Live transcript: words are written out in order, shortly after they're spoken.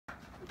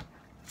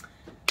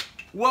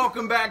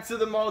Welcome back to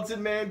the Malted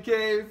Man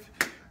Cave.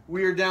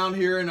 We are down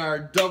here in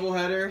our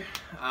doubleheader,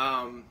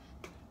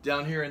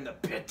 down here in the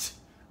pit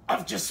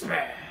of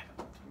despair.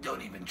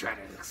 Don't even try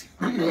to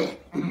excuse.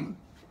 Don't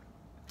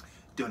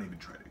even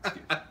try to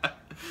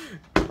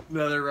excuse.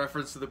 Another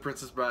reference to The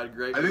Princess Bride.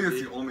 Great I think movie.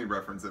 that's the only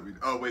reference that we.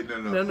 Oh wait,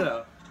 no.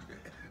 No.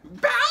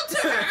 Bow to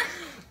her.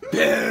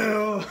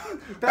 Bill!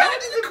 Bow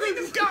to the Queen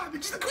of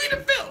Garbage, the Queen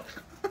of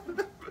Filth.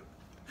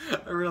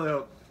 I really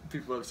hope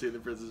people have seen The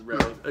Princess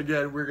Bride.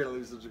 Again, we're going to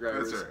lose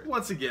subscribers That's right.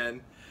 once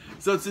again.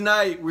 So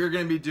tonight, we're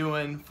going to be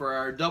doing, for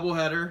our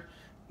doubleheader,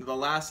 the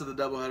last of the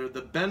doubleheader,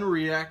 the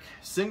BenRiach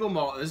single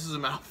malt. This is a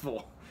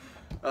mouthful.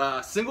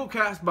 Single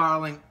cask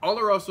bottling,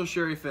 Oloroso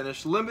sherry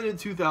finish, limited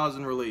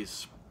 2000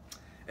 release.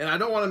 And I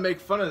don't want to make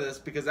fun of this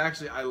because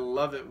actually I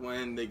love it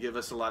when they give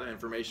us a lot of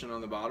information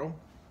on the bottle.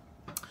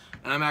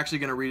 And I'm actually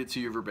going to read it to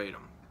you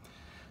verbatim.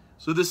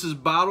 So this is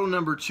bottle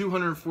number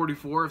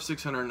 244 of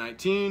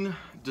 619,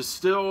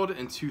 distilled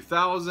in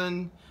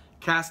 2000,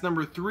 cask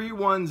number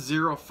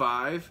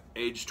 3105,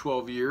 aged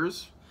 12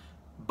 years,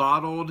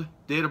 bottled,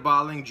 date of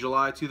bottling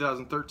July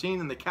 2013,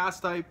 and the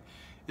cask type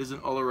is an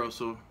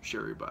Oloroso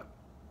sherry butt.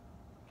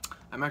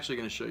 I'm actually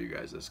going to show you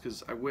guys this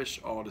because I wish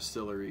all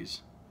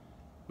distilleries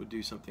would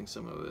do something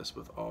similar to this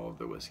with all of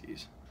their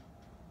whiskeys.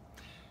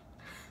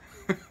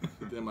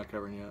 Am I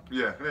covering you up?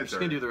 Yeah, I'm just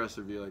going to do the rest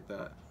of the review like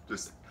that.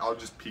 I'll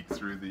just peek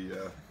through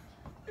the.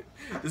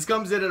 This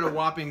comes in at a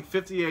whopping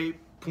 58.1%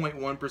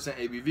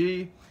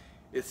 ABV.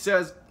 It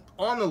says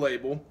on the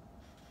label,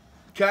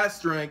 cask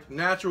strength,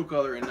 natural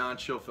color, and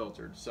non-chill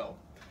filtered. So,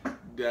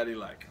 daddy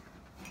like.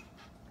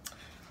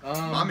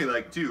 Mommy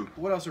like too.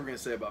 What else are we going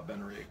to say about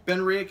BenRiach?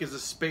 BenRiach is a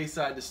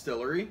Speyside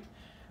distillery.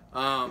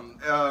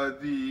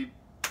 The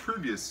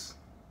previous,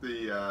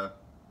 what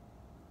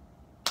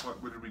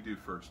did we do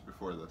first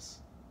before this?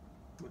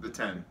 The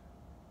 10.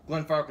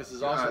 Glenfarclas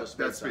is also a Speyside.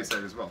 That's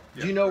Speyside as well.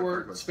 Do you know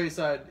where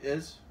Speyside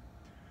is?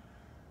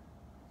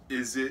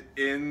 Is it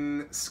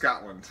in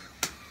Scotland?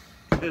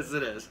 Yes,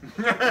 it is.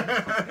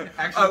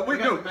 Actually,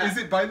 wait, no. Is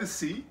it by the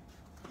sea?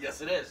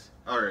 Yes, it is.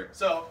 All right.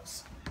 So,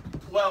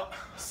 well,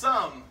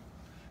 some.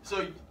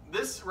 So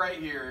this right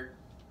here,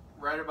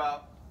 right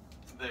about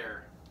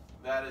there,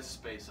 that is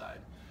Speyside.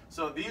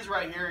 So these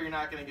right here, you're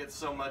not going to get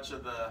so much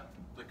of the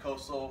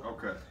coastal.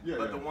 Okay. Yeah.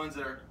 But the ones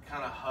that are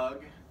kind of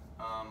hug,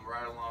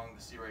 right along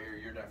the sea right here,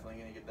 you're definitely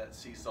going to get that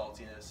sea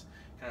saltiness,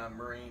 kind of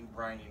marine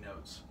briny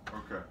notes.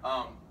 Okay.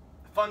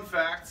 Fun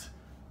fact.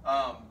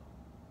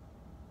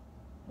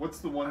 What's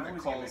the one that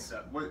calls?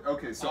 What,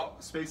 okay, so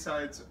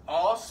Speysides.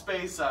 All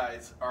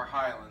Speysides are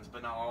Highlands,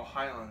 but not all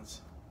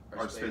Highlands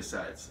are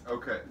Speysides.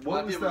 Okay.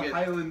 What was the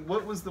Highland?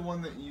 What was the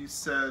one that you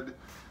said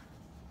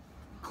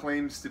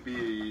claims to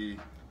be?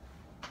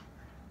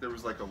 There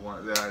was like a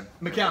one that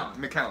Macallan.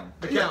 Macallan.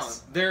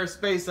 Yes. They're a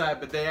Speyside,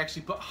 but they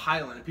actually put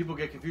Highland, and people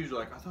get confused. They're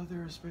like, I thought they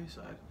were a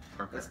Speyside.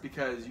 Okay. That's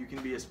because you can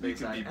be a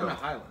Speyside and a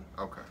Highland.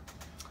 Okay.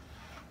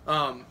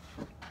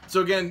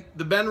 So again,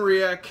 the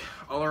BenRiach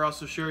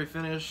Oloroso sherry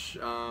finish,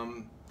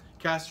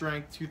 cask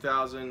strength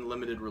 2000,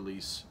 limited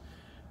release.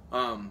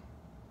 I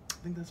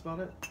think that's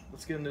about it.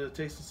 Let's get into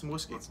tasting some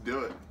whiskey. Let's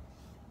do it.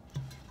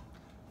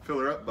 Fill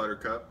her up,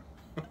 Buttercup.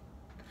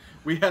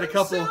 We had a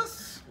couple.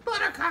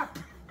 Buttercup.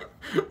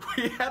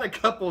 We had a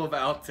couple of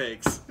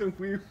outtakes.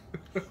 We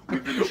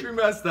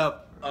messed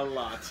up a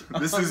lot.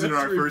 This isn't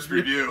our first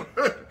review.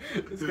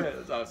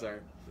 Oh, sorry.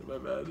 My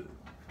bad.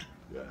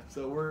 Yeah,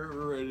 so we're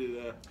ready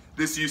to...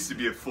 This used to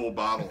be a full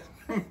bottle.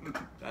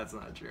 That's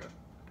not true.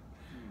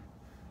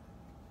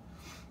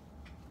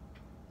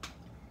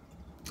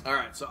 All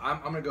right, so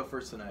I'm going to go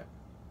first tonight.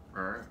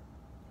 All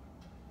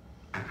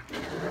right.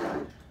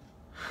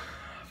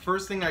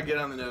 First thing I get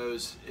on the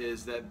nose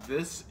is that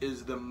this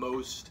is the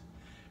most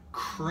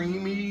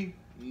creamy,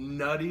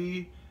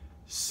 nutty,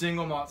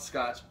 single malt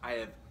scotch I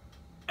have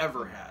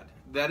ever had.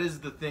 That is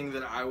the thing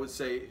that I would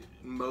say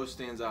most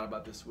stands out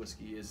about this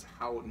whiskey is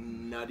how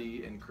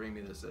nutty and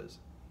creamy this is.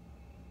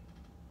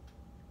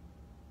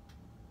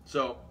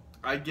 So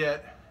I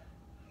get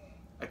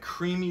a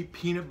creamy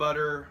peanut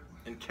butter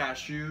and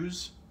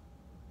cashews,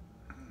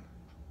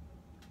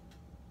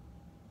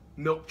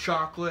 milk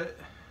chocolate,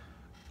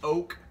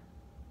 oak,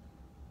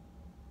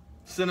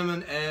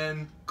 cinnamon,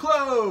 and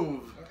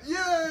clove.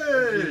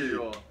 Yay!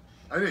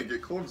 I didn't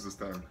get cloves this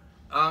time.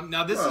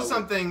 Now this is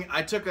something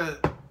I took a...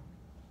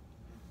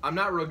 I'm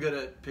not real good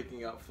at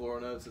picking out floral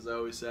notes, as I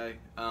always say.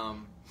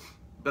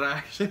 But I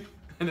actually,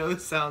 I know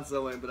this sounds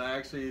so lame, but I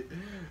actually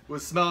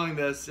was smelling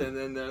this, and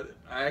then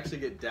I actually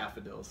get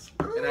daffodils.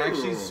 Ooh. And I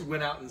actually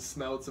went out and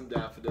smelled some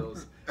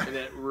daffodils, and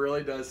it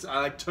really does.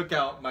 I like took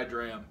upout my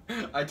dram.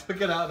 I took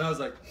it out, and I was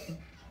like,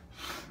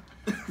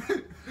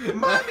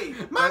 Mommy,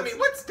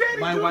 what's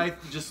Daddy My doing?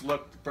 wife just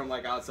looked from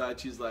like outside.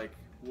 She's like,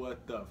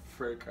 what the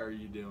frick are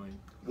you doing?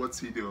 What's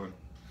he doing?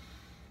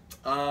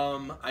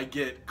 I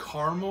get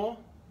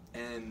caramel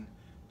and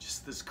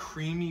just this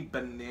creamy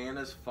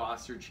bananas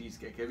Foster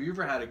cheesecake. Have you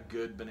ever had a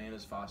good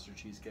bananas Foster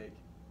cheesecake?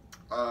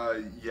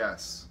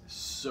 Yes.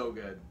 So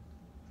good.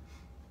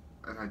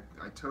 And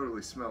I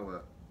totally smell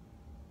it.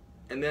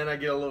 And then I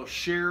get a little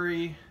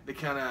sherry that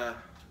kind of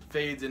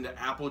fades into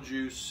apple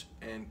juice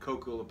and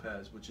Coco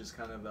Lopez, which is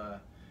kind of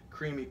a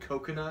creamy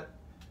coconut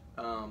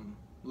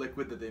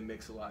liquid that they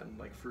mix a lot in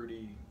like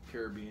fruity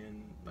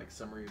Caribbean, like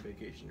summery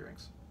vacation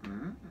drinks.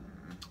 Mm-hmm.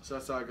 So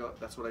that's how I got.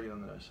 That's what I get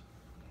on those.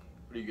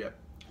 What do you get?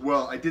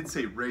 Well, I did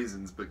say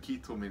raisins, but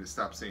Keith told me to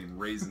stop saying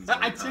raisins.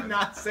 I did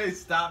not say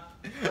stop.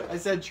 I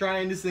said try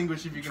and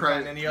distinguish if you can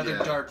find any other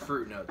dark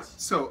fruit notes.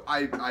 So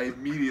I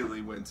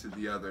immediately went to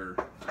the other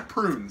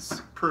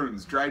prunes,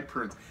 dried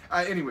prunes.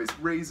 Anyways,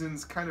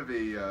 raisins, kind of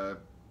a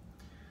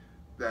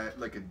that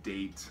like a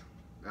date.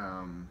 I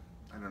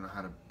don't know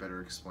how to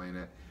better explain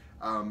it.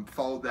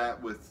 Followed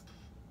that with,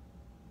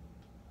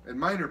 and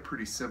mine are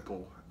pretty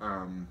simple.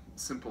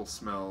 Simple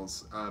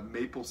smells.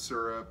 Maple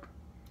syrup.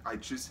 I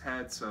just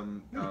had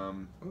some.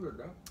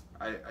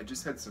 I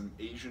just had some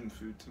Asian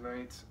food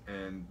tonight,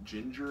 and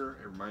ginger.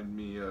 It reminded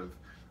me of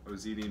I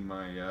was eating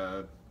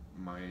my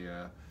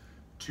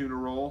tuna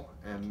roll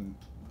and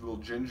a little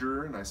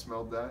ginger, and I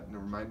smelled that, and it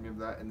reminded me of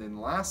that. And then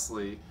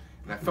lastly,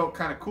 and I felt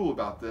kind of cool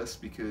about this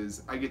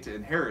because I get to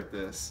inherit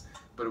this,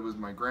 but it was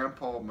my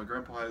grandpa. My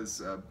grandpa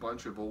has a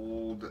bunch of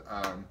old.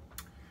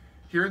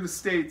 Here in the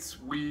States,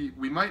 we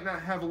might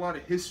not have a lot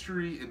of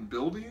history in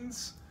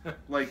buildings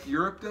like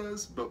Europe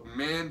does, but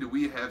man, do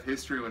we have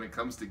history when it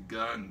comes to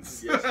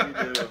guns. Yes, we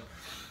do.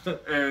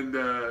 And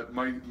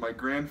my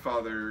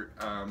grandfather,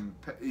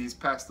 he's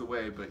passed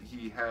away, but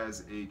he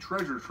has a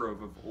treasure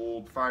trove of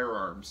old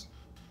firearms.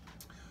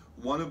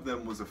 One of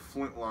them was a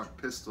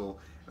flintlock pistol,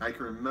 and I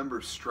can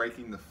remember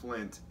striking the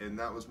flint, and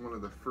that was one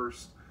of the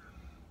first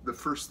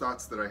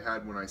thoughts that I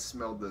had when I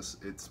smelled this.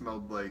 It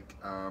smelled like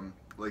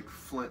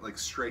flint, like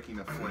striking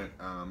a flint.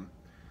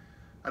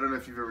 I don't know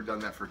if you've ever done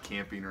that for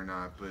camping or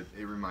not, but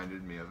it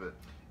reminded me of it.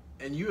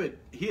 And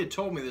he had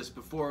told me this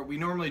before. We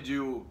normally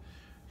do,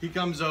 he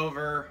comes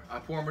over, I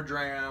pour him a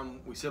dram,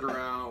 we sit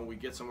around, we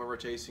get some of our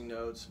tasting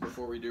notes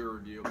before we do a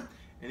review.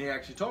 And he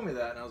actually told me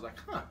that, and I was like,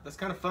 huh, that's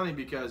kind of funny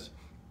because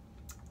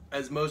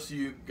as most of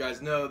you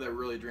guys know that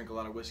really drink a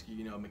lot of whiskey,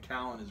 you know,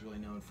 Macallan is really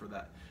known for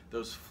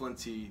those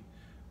flinty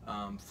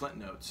flint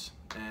notes.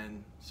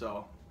 And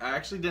so I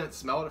actually didn't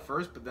smell it at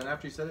first, but then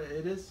after you said it,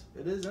 it is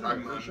in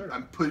there for sure.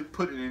 I'm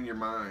putting it in your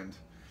mind.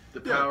 The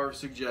power of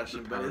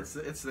suggestion, but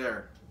it's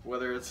there.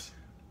 Whether it's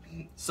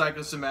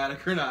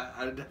psychosomatic or not,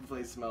 I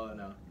definitely smell it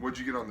now. What'd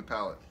you get on the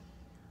palate?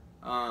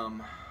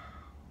 Let's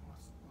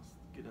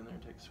get in there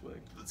and take a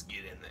swig. Let's get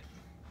in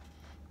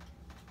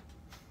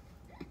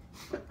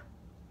there.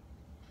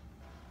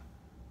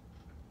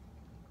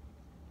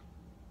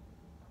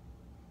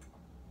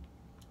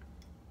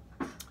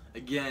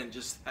 Again,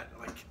 just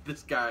like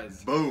this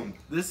guy's. Boom.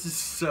 This is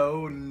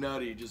so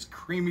nutty. Just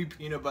creamy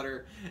peanut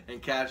butter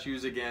and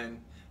cashews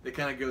again. That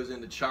kind of goes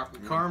into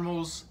chocolate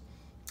caramels,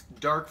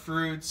 dark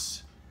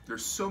fruits.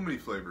 There's so many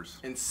flavors.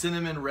 And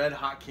cinnamon red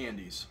hot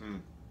candies.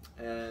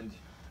 And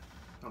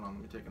hold on,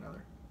 let me take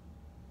another.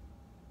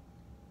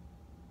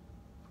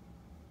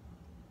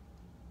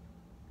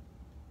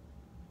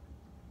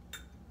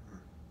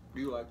 Do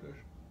you like this?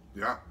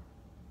 Yeah.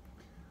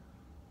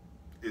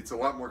 It's a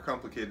lot more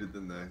complicated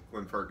than the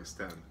Glenfarclas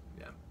 10.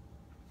 Yeah.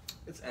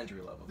 It's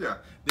entry level. Yeah.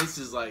 This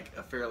is like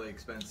a fairly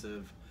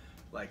expensive,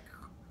 like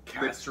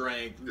cask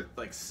strength,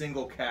 like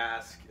single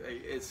cask.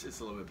 It's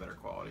a little bit better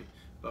quality,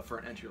 but for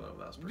an entry level,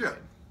 that was pretty good.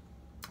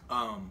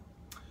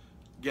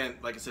 Again,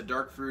 like I said,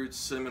 dark fruits,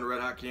 cinnamon red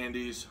hot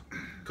candies,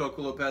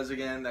 Coco Lopez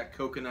again, that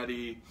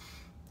coconutty,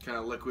 kind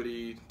of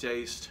liquidy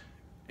taste.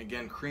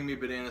 Again, creamy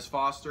bananas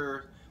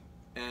Foster.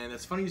 And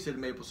it's funny you said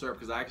maple syrup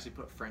because I actually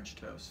put French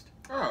toast.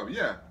 Oh,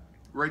 yeah.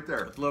 Right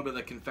there. With a little bit of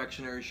the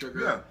confectionery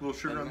sugar. Yeah, a little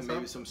sugar on and top.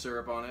 Maybe some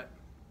syrup on it.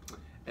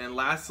 And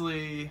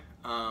lastly,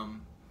 it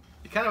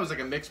kind of was like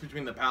a mix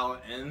between the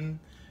palate and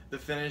the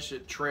finish.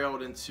 It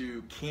trailed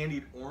into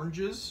candied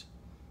oranges,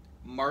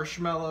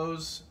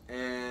 marshmallows,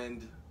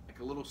 and like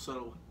a little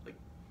subtle like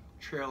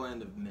trail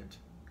end of mint.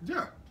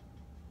 Yeah.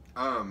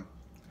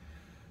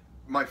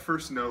 My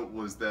first note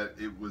was that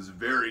it was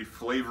very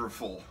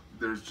flavorful.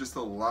 There's just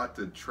a lot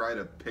to try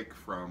to pick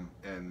from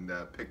and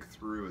pick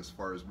through as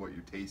far as what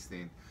you're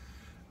tasting.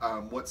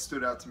 What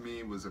stood out to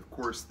me was, of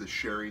course, the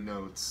sherry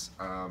notes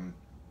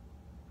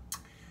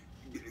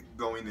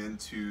going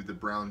into the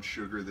brown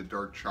sugar, the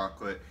dark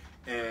chocolate.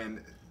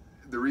 And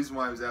the reason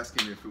why I was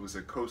asking if it was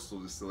a coastal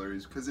distillery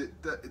is because it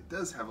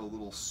does have a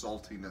little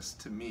saltiness,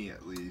 to me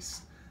at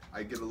least.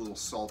 I get a little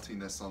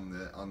saltiness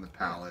on the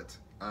palate.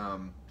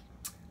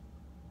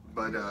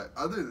 But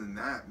other than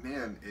that,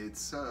 man,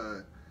 it's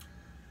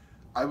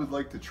I would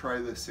like to try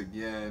this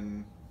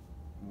again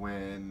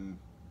when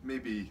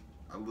maybe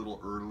a little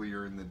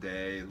earlier in the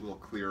day, a little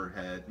clearer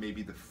head,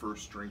 maybe the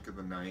first drink of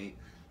the night,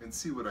 and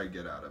see what I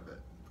get out of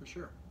it. For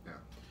sure. Yeah.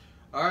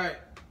 All right.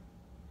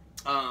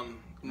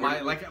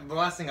 The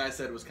last thing I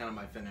said was kind of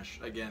my finish.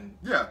 Again,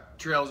 yeah,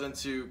 trails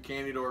into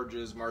candied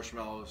oranges,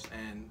 marshmallows,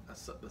 and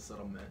the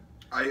subtle mint.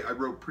 I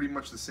wrote pretty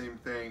much the same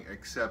thing,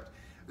 except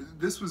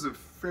this was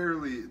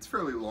it's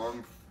fairly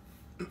long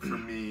for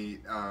me,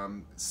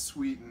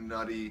 sweet and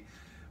nutty,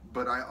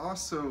 but I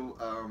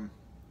also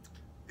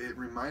it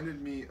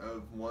reminded me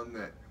of one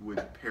that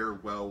would pair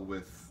well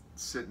with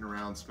sitting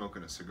around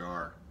smoking a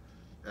cigar.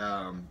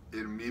 It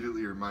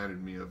immediately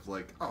reminded me of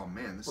like, oh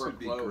man, this would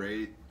be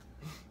great.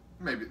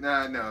 Maybe no,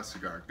 a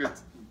cigar.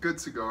 Good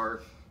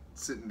cigar,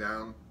 sitting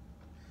down.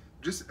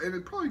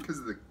 And probably because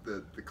of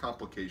the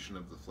complication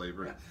of the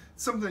flavor. Yeah.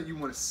 Something that you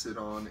want to sit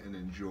on and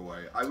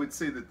enjoy. I would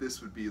say that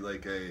this would be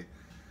like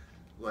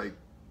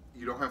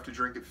you don't have to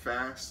drink it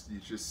fast. You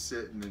just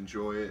sit and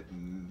enjoy it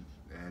and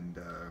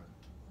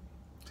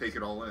take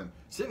it all in.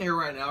 Sitting here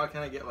right now, I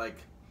kind of get like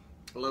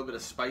a little bit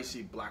of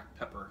spicy black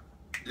pepper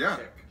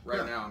kick.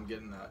 Right now I'm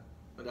getting that.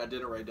 But I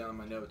didn't write down in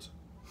my notes.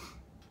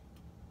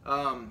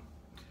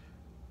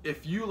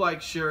 If you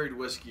like sherried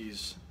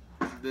whiskeys,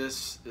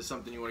 this is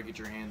something you want to get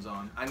your hands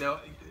on. I know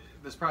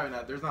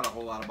there's not a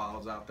whole lot of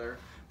bottles out there,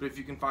 but if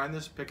you can find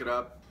this, pick it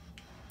up.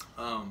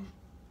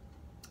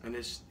 And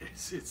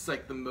it's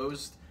like the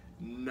most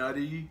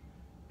nutty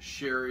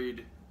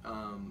sherried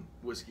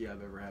whiskey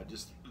I've ever had.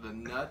 Just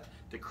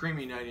the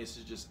creamy nuttiness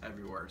is just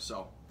everywhere.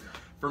 So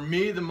for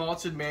me, the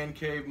Malted Man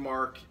Cave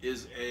mark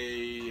is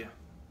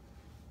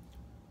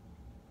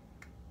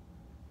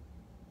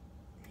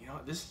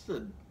this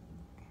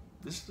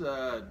is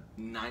a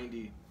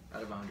 90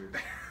 out of 100.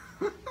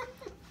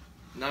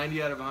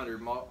 90 out of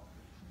 100.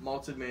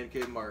 Malted Man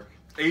Cave mark.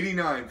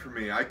 89 for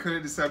me. I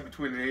couldn't decide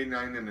between an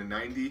 89 and a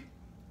 90,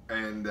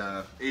 and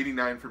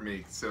 89 for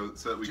me. So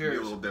that we can be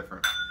a little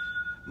different.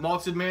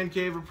 Malted Man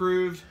Cave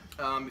approved.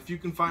 If you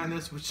can find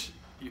this, which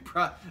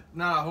not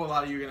a whole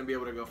lot of you are going to be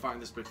able to go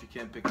find this, but if you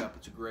can pick it up,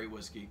 it's a great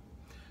whiskey.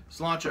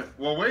 Sláinte.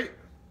 Well, wait.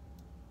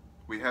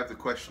 We have the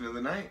question of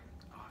the night.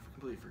 Oh, I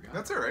completely forgot.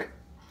 That's all right.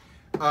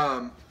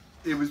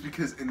 It was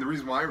because, and the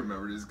reason why I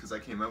remembered is because I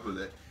came up with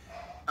it.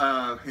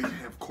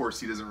 Of course,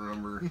 he doesn't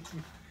remember.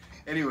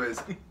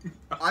 Anyways,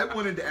 I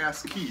wanted to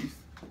ask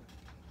Keith,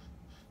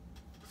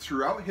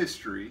 throughout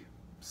history,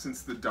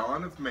 since the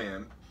dawn of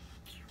man,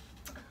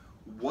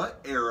 what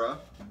era,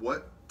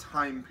 what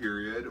time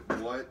period,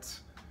 what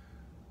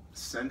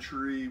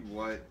century,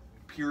 what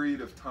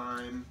period of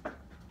time,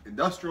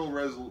 Industrial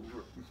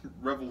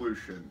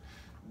Revolution,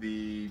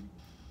 the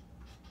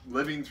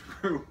living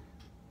through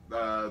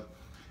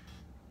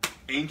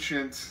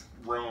ancient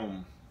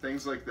Rome,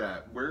 things like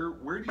that.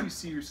 Where do you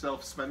see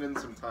yourself spending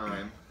some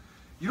time?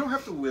 You don't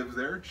have to live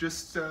there.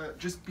 Just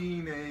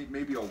being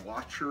maybe a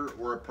watcher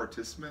or a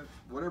participant,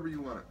 whatever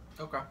you want.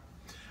 Okay.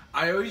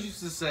 I always used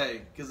to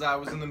say, because I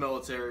was in the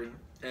military,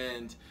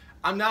 and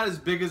I'm not as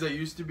big as I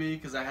used to be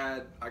because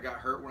I got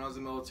hurt when I was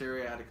in the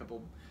military. I had a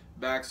couple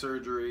back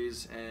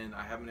surgeries, and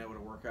I haven't been able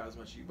to work out as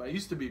much as you. But I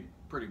used to be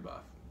pretty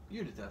buff.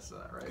 You'd attest to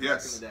that, right?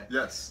 Yes. Back in the day.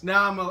 Yes.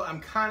 Now I'm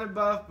kind of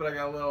buff, but I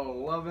got a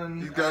little loving.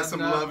 You've got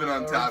some loving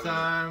on top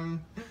of it.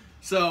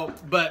 So,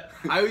 but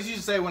I always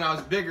used to say when I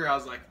was bigger, I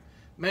was like,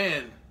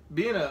 man,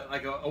 being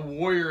a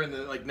warrior in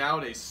the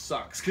nowadays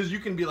sucks because you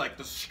can be like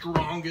the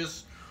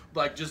strongest,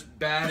 like just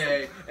bad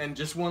A, and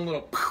just one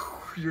little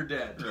you're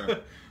dead. Yeah.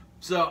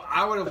 So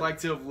I would have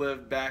liked to have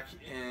lived back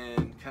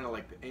in kind of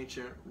like the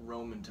ancient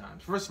Roman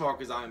times. First of all,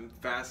 because I'm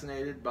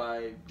fascinated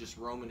by just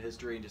Roman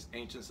history and just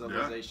ancient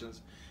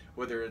civilizations,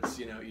 whether it's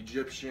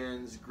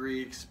Egyptians,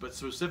 Greeks, but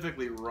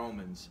specifically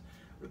Romans,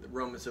 or the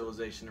Roman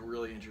civilization. It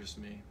really interests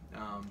me,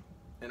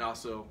 and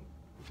also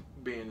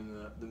being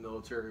in the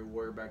military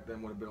warrior back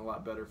then would have been a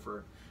lot better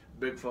for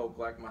big folk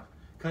like my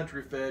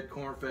country-fed,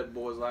 corn-fed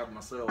boys like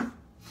myself.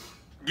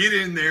 Get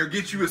in there,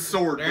 get you a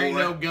sword, There ain't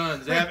no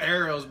guns. They have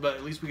arrows, but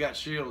at least we got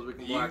shields. We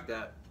can block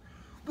that.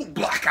 We'll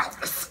block out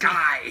the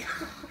sky.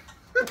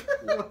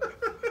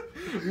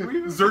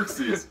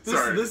 Xerxes.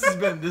 Sorry. This has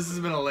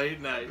been a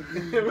late night.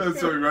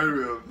 That's what reminded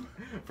me of.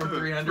 From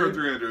 300? From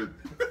 300.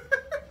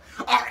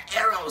 Our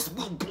arrows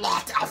will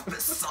blot out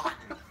the sun.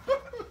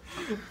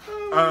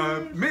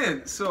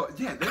 Man, so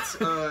yeah, that's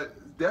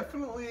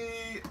definitely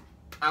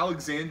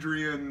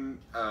Alexandrian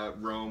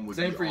Rome would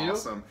Same be for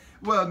awesome. You?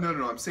 Well,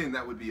 no, I'm saying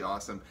that would be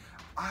awesome.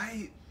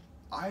 I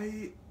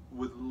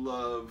would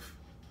love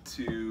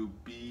to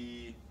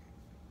be.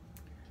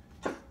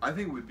 I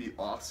think it would be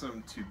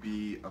awesome to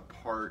be a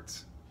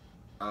part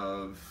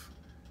of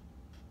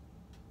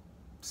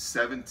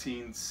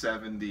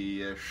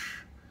 1770-ish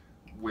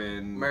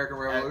when American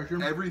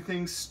Revolution.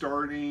 Everything's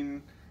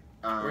starting.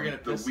 We're gonna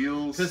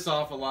piss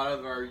off a lot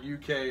of our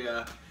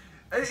UK.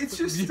 It's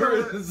just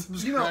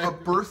a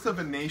birth of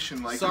a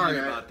nation. Like sorry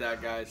about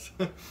that, guys.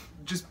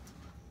 Just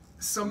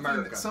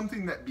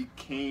something that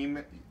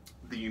became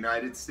the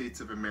United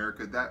States of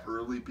America. That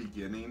early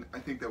beginning, I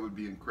think that would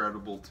be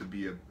incredible to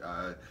be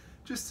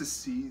just to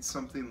see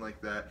something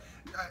like that.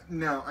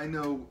 Now I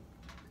know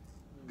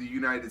the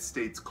United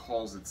States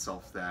calls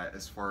itself that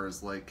as far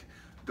as like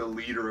the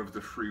leader of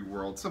the free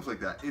world, stuff like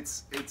that.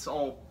 It's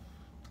all.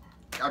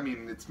 I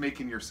mean, it's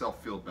making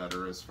yourself feel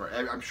better as far.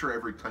 I'm sure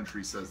every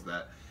country says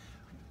that,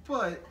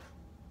 but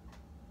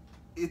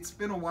it's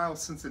been a while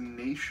since a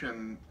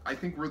nation. I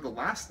think we're the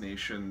last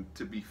nation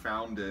to be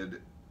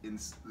founded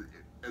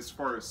as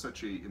far as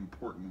such a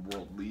important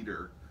world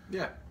leader.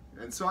 Yeah.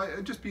 And so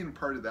just being a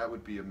part of that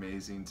would be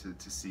amazing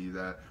to see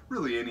that.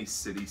 Really any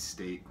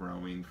city-state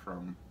growing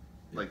from,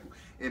 like,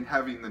 and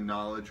having the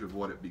knowledge of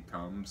what it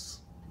becomes.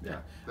 Yeah.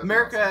 That'd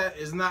America be awesome.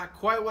 is not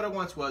quite what it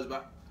once was,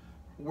 but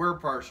we're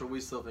partial.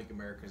 We still think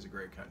America is a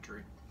great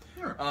country.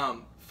 Sure.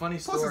 Funny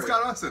story. Plus it's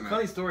got us in it.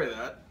 Funny story of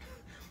that.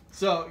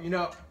 So, you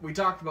know, we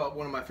talked about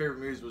one of my favorite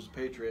movies was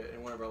Patriot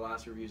in one of our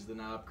last reviews, The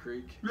Knob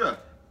Creek. Yeah.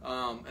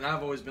 And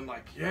I've always been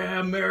like, yeah,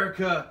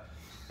 America.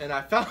 And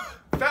I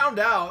found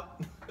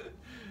out,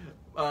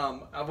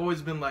 I've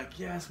always been like,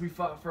 yes, we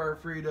fought for our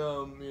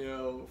freedom, you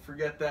know,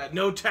 forget that.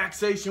 No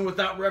taxation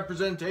without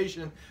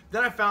representation.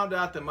 Then I found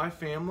out that my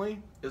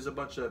family is a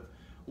bunch of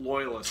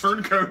loyalists.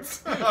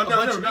 Turncoats. Oh,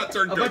 no, not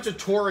turncoats. A bunch of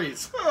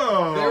Tories.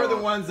 Oh, They were the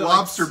ones that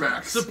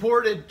lobsterbacks.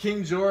 supported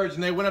King George,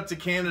 and they went up to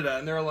Canada,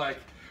 and they were like,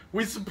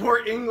 we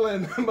support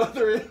England,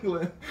 Mother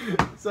England.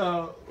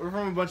 So we're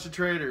from a bunch of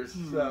traitors.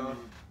 So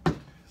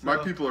My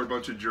people are a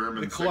bunch of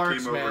Germans the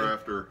Clarks, that came over man.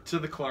 after. To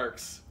the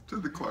Clarks. To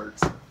the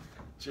Clarks.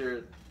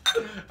 Cheers.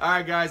 All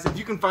right, guys. If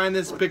you can find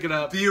this, pick it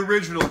up. The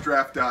original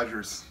Draft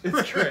Dodgers.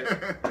 It's great.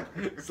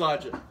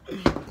 Slodge it.